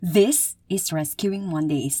This is Rescuing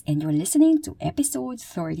Mondays, and you're listening to episode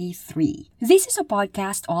 33. This is a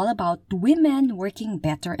podcast all about women working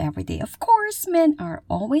better every day. Of course, men are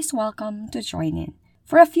always welcome to join in.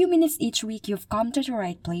 For a few minutes each week, you've come to the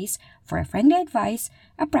right place for a friendly advice,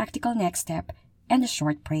 a practical next step, and a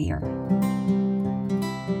short prayer.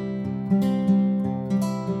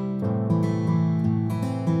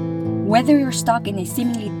 Whether you're stuck in a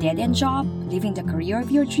seemingly dead-end job, living the career of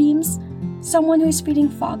your dreams, someone who is feeling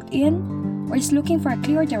fogged in, or is looking for a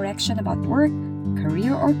clear direction about work,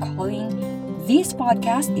 career, or calling, this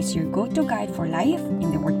podcast is your go-to guide for life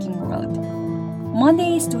in the working world.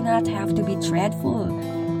 Mondays do not have to be dreadful.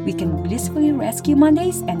 We can blissfully rescue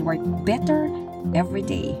Mondays and work better every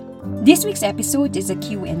day. This week's episode is a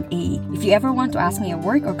Q&A. If you ever want to ask me a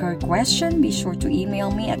work or career question, be sure to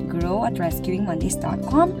email me at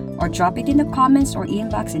grow@rescuingmondays.com or drop it in the comments or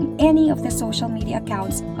inbox in any of the social media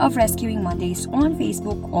accounts of Rescuing Mondays on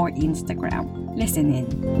Facebook or Instagram. Listen in.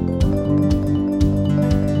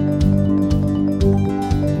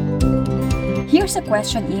 Here's a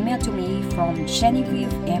question emailed to me from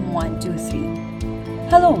Genevieve M123.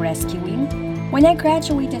 Hello, Rescuing. When I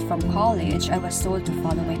graduated from college, I was told to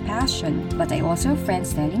follow my passion, but I also have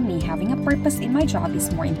friends telling me having a purpose in my job is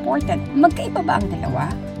more important. Magkaiba ba ang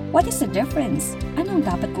dalawa? What is the difference? Anong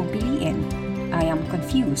dapat kong piliin? I am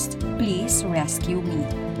confused. Please rescue me.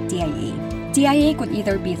 TIA. TIA could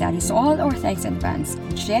either be that is all or thanks in advance.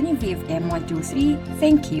 Genevieve M123,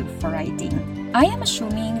 thank you for writing. I am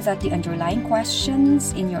assuming that the underlying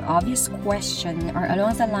questions in your obvious question are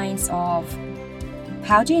along the lines of,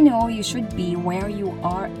 how do you know you should be where you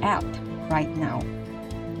are at right now?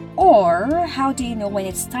 Or how do you know when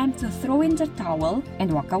it's time to throw in the towel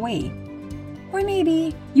and walk away? Or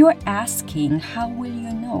maybe you're asking, how will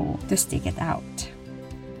you know to stick it out?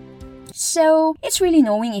 So, it's really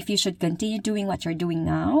knowing if you should continue doing what you're doing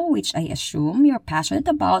now, which I assume you're passionate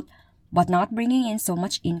about, but not bringing in so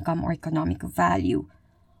much income or economic value.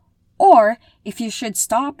 Or if you should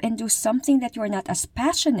stop and do something that you're not as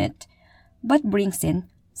passionate, but brings in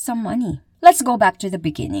some money. Let's go back to the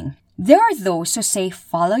beginning. There are those who say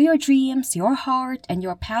follow your dreams, your heart, and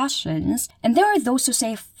your passions, and there are those who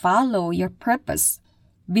say follow your purpose.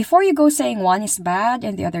 Before you go saying one is bad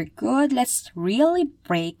and the other good, let's really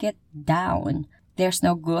break it down. There's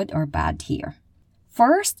no good or bad here.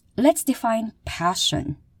 First, let's define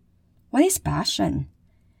passion. What is passion?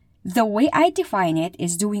 The way I define it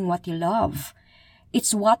is doing what you love.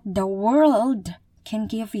 It's what the world can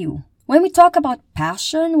give you. When we talk about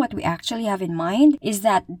passion, what we actually have in mind is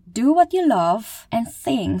that do what you love and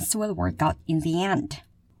things will work out in the end.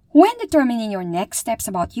 When determining your next steps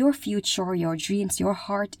about your future, your dreams, your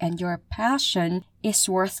heart, and your passion is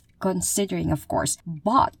worth considering, of course,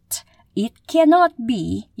 but it cannot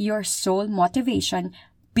be your sole motivation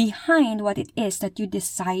behind what it is that you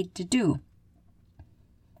decide to do.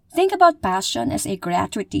 Think about passion as a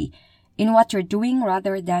gratuity in what you're doing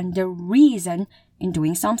rather than the reason in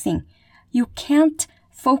doing something. You can't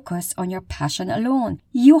focus on your passion alone.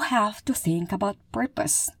 You have to think about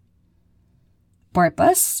purpose.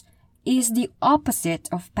 Purpose is the opposite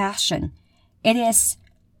of passion. It is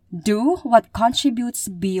do what contributes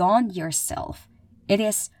beyond yourself. It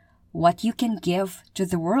is what you can give to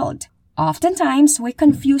the world. Oftentimes, we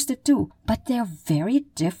confuse the two, but they're very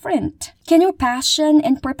different. Can your passion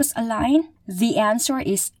and purpose align? The answer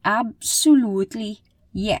is absolutely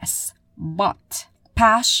yes, but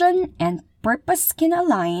passion and purpose can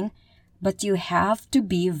align, but you have to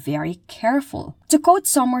be very careful. To quote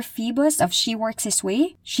Summer Phoebus of She Works This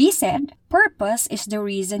Way, she said, purpose is the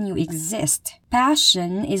reason you exist.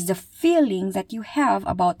 Passion is the feeling that you have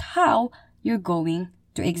about how you're going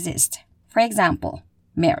to exist. For example,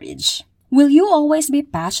 marriage. Will you always be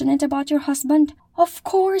passionate about your husband? Of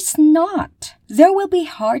course not. There will be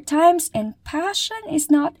hard times, and passion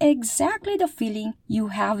is not exactly the feeling you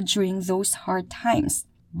have during those hard times.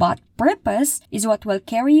 But purpose is what will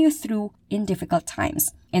carry you through in difficult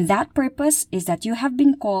times. And that purpose is that you have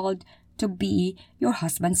been called to be your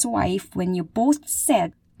husband's wife when you both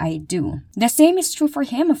said, I do. The same is true for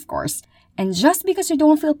him, of course. And just because you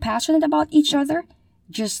don't feel passionate about each other,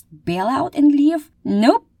 just bail out and leave?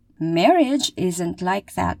 Nope. Marriage isn't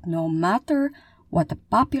like that no matter what the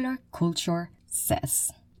popular culture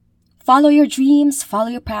says. Follow your dreams, follow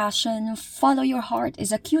your passion, follow your heart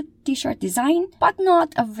is a cute t-shirt design, but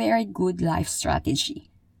not a very good life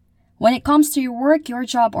strategy. When it comes to your work, your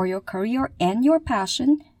job, or your career and your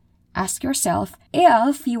passion, ask yourself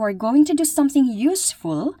if you are going to do something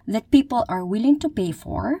useful that people are willing to pay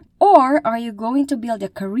for, or are you going to build a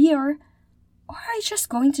career, or are you just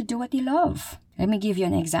going to do what you love? Let me give you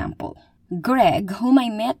an example. Greg, whom I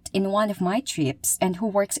met in one of my trips and who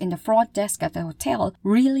works in the front desk at the hotel,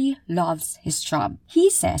 really loves his job. He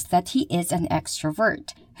says that he is an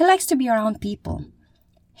extrovert. He likes to be around people.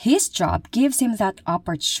 His job gives him that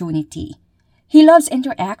opportunity. He loves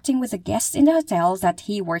interacting with the guests in the hotel that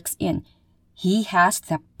he works in. He has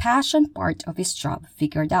the passion part of his job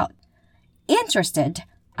figured out. Interested,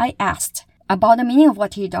 I asked about the meaning of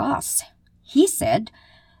what he does. He said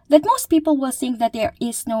that most people will think that there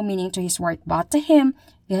is no meaning to his work, but to him,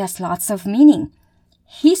 it has lots of meaning.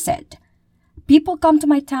 He said, people come to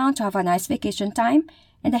my town to have a nice vacation time,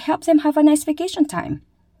 and I help them have a nice vacation time.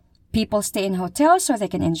 People stay in hotels so they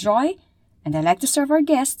can enjoy, and I like to serve our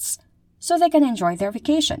guests so they can enjoy their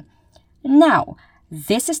vacation. Now,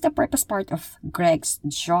 this is the purpose part of Greg's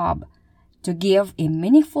job, to give a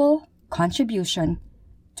meaningful contribution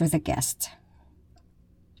to the guest.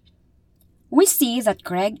 We see that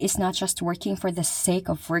Greg is not just working for the sake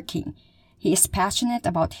of working. He is passionate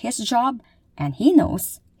about his job and he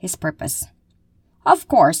knows his purpose. Of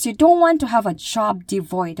course, you don't want to have a job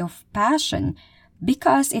devoid of passion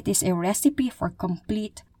because it is a recipe for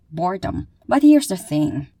complete boredom. But here's the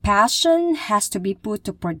thing. Passion has to be put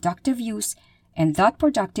to productive use, and that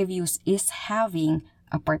productive use is having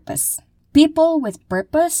a purpose. People with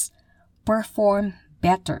purpose perform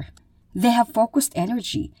better. They have focused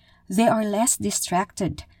energy. They are less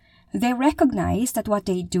distracted. They recognize that what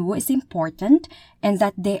they do is important and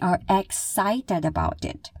that they are excited about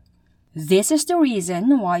it. This is the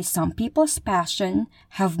reason why some people's passion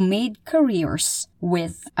have made careers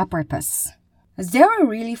with a purpose. There are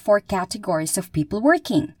really 4 categories of people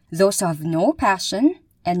working. Those who have no passion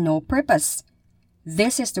and no purpose.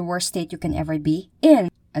 This is the worst state you can ever be in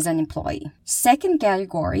as an employee. Second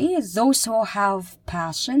category is those who have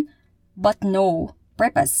passion but no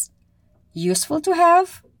purpose. Useful to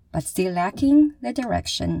have, but still lacking the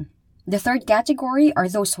direction. The third category are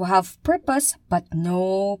those who have purpose but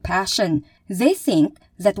no passion. They think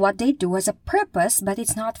that what they do has a purpose, but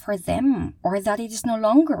it's not for them, or that it is no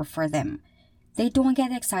longer for them. They don't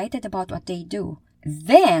get excited about what they do.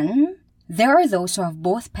 Then, there are those who have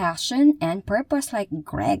both passion and purpose like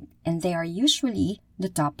Greg, and they are usually the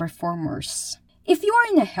top performers. If you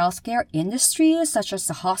are in a healthcare industry, such as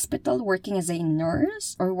a hospital working as a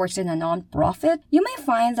nurse or works in a non-profit, you may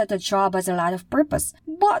find that the job has a lot of purpose,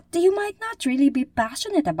 but you might not really be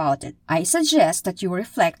passionate about it. I suggest that you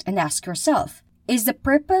reflect and ask yourself, is the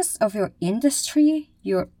purpose of your industry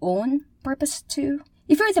your own purpose too?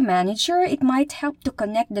 If you're the manager, it might help to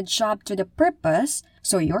connect the job to the purpose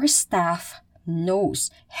so your staff knows.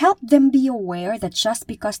 Help them be aware that just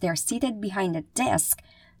because they're seated behind a desk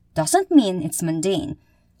doesn't mean it's mundane.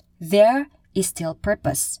 There is still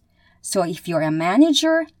purpose. So if you're a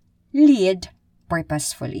manager, lead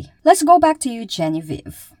purposefully. Let's go back to you,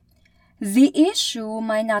 Genevieve. The issue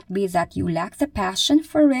might not be that you lack the passion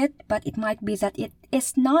for it, but it might be that it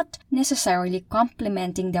is not necessarily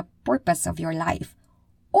complementing the purpose of your life.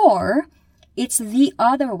 Or it's the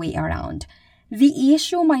other way around. The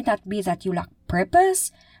issue might not be that you lack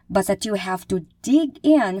purpose, but that you have to dig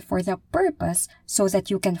in for the purpose so that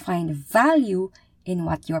you can find value in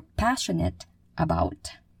what you're passionate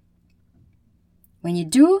about. When you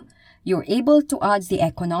do, you're able to add the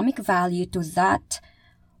economic value to that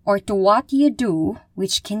or to what you do,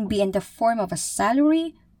 which can be in the form of a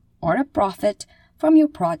salary or a profit from your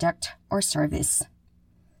product or service.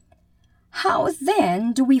 How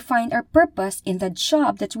then do we find our purpose in the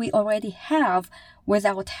job that we already have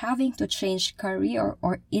without having to change career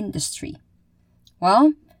or industry?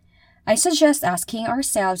 Well, I suggest asking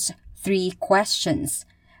ourselves 3 questions.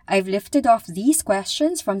 I've lifted off these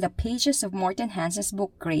questions from the pages of Morten Hansen's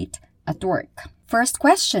book, Great at Work. First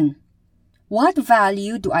question, what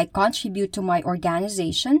value do I contribute to my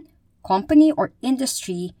organization, company, or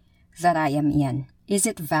industry that I am in? Is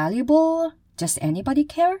it valuable? Does anybody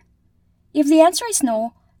care? If the answer is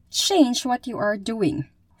no, change what you are doing.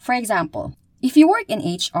 For example, if you work in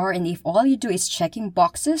HR and if all you do is checking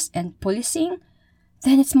boxes and policing,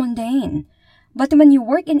 then it's mundane. But when you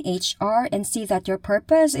work in HR and see that your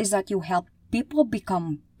purpose is that you help people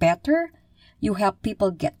become better, you help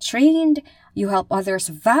people get trained, you help others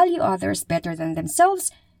value others better than themselves,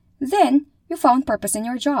 then you found purpose in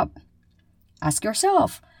your job. Ask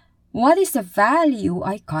yourself, what is the value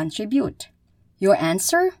I contribute? Your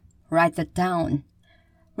answer? Write that down.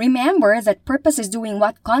 Remember that purpose is doing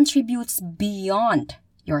what contributes beyond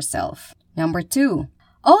yourself. Number 2,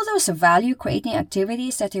 all those value-creating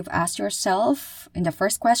activities that you've asked yourself in the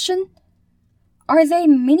first question, are they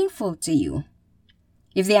meaningful to you?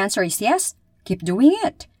 If the answer is yes, keep doing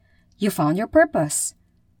it. You found your purpose.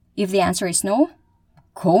 If the answer is no,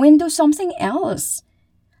 Go and do something else.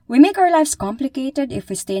 We make our lives complicated if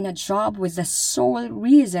we stay in a job with the sole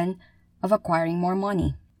reason of acquiring more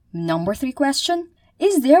money. Number 3 question,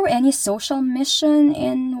 is there any social mission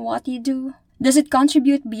in what you do? Does it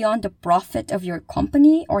contribute beyond the profit of your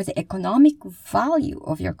company or the economic value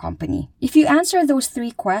of your company? If you answer those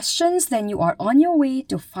 3 questions, then you are on your way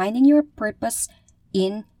to finding your purpose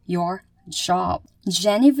in your job.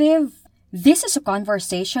 Genevieve, this is a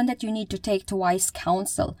conversation that you need to take to wise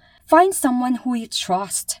counsel. Find someone who you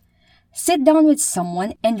trust. Sit down with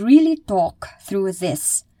someone and really talk through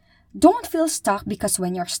this. Don't feel stuck because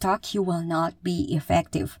when you're stuck, you will not be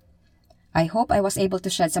effective. I hope I was able to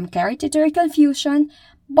shed some clarity to your confusion,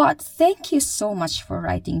 but thank you so much for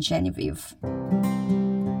writing, Genevieve.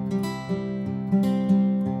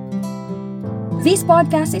 This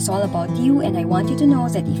podcast is all about you, and I want you to know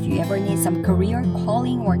that if you ever need some career,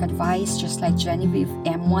 calling, work advice, just like Genevieve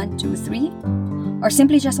M123, or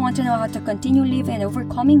simply just want to know how to continue living and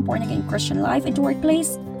overcoming born-again Christian life into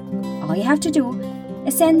workplace, all you have to do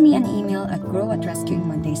is send me an email at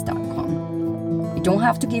grow@rescuingmondays.com. You don't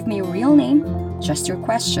have to give me your real name, just your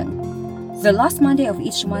question. The last Monday of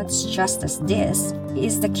each month, just as this,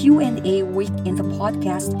 is the Q&A week in the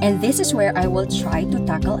podcast, and this is where I will try to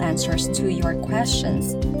tackle answers to your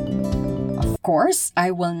questions. Of course, I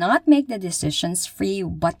will not make the decisions for you,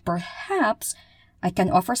 but perhaps I can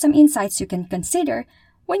offer some insights you can consider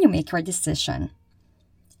when you make your decision.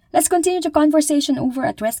 Let's continue the conversation over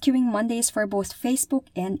at Rescuing Mondays for both Facebook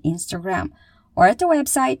and Instagram, or at the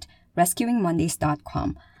website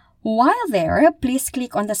rescuingmondays.com. While there, please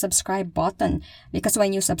click on the subscribe button because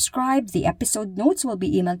when you subscribe, the episode notes will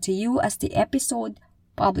be emailed to you as the episode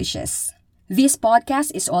publishes. This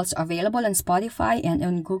podcast is also available on Spotify and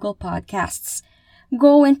on Google Podcasts.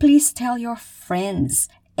 Go and please tell your friends.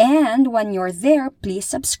 And when you're there, please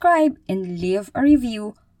subscribe and leave a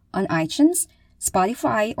review on iTunes,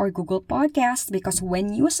 Spotify, or Google Podcasts because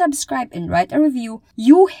when you subscribe and write a review,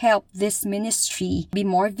 you help this ministry be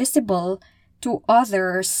more visible to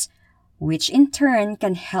others, which in turn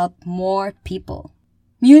can help more people.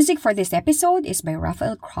 Music for this episode is by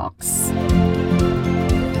Raphael Crocs.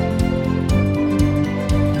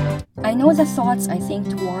 I know the thoughts I think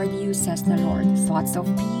toward you, says the Lord, thoughts of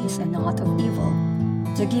peace and not of evil,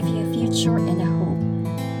 to give you a future and a hope.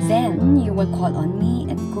 Then you will call on me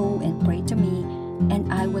and go and pray to me,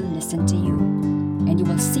 and I will listen to you. And you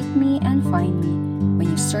will seek me and find me when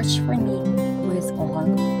you search for me with all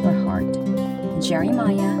your heart.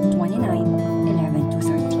 Jeremiah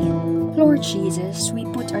 29:11-13. Lord Jesus, we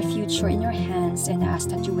put our future in your hands and ask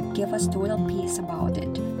that you would give us total peace about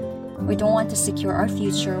it. We don't want to secure our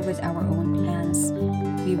future with our own plans.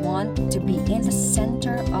 We want to be in the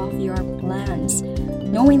center of your plans,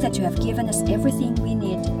 knowing that you have given us everything we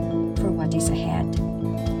need for what is ahead.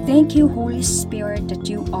 Thank you, Holy Spirit, that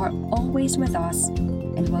you are always with us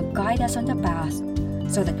and will guide us on the path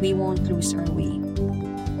so that we won't lose our way.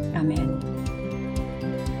 Amen.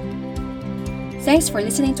 Thanks for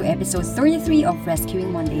listening to episode 33 of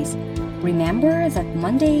Rescuing Mondays. Remember that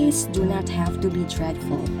Mondays do not have to be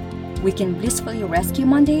dreadful. We can blissfully rescue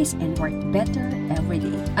Mondays and work better every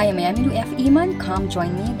day. I am Emilu F. Iman. Come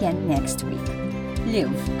join me again next week.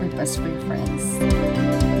 Live purposefully, friends.